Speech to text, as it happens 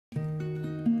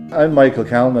I'm Michael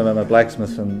Calnan, I'm a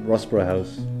blacksmith from Russborough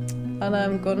House. And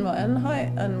I'm Gunvar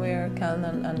Anhøj, and we're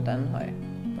Calnan and Anhøj.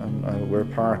 And we're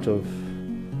part of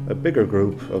a bigger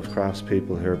group of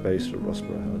craftspeople here based at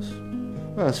Russborough House.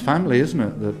 Well, it's family, isn't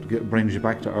it, that brings you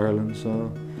back to Ireland.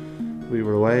 So we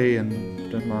were away in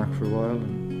Denmark for a while,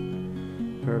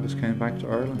 and a pair of us came back to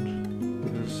Ireland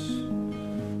with his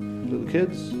little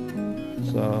kids.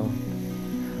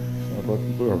 But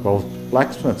we were both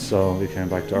blacksmiths, so we came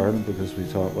back to Ireland because we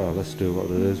thought, well, let's do what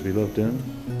it is we love doing.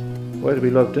 Why do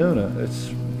we love doing it? It's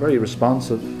very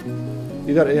responsive.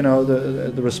 You got,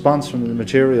 the response from the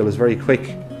material is very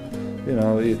quick.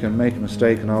 You can make a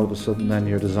mistake and all of a sudden then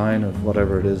your design of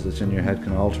whatever it is that's in your head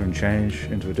can alter and change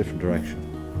into a different direction.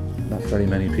 Not very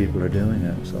many people are doing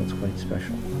it, so it's quite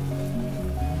special.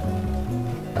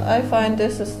 I find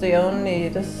this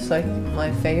is like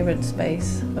my favourite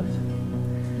space,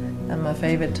 and my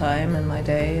favourite time in my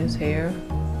day is here.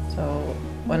 So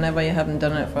whenever you haven't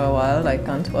done it for a while, like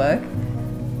gone to work,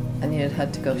 and you'd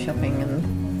had to go shopping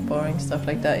and boring stuff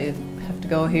like that, you'd have to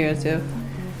go here to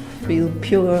feel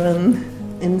pure and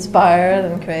inspired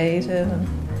and creative. And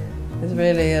there's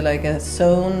really like a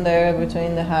zone there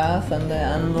between the hearth and the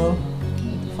anvil,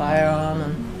 with the fire on,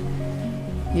 and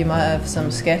you might have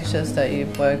some sketches that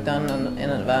you've worked on in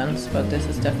advance, but this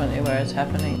is definitely where it's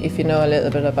happening. If you know a little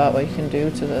bit about what you can do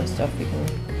to the stuff,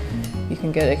 you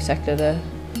can get exactly the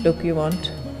look you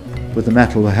want. With the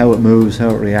metal, how it moves, how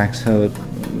it reacts, how it,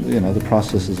 the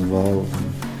processes involved.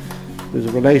 There's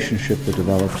a relationship that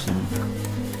develops, and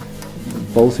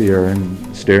both of you are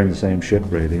steering the same ship,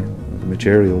 really. The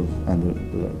material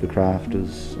and the craft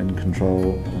is in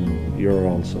control, and you're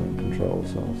also in control,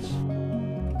 so it's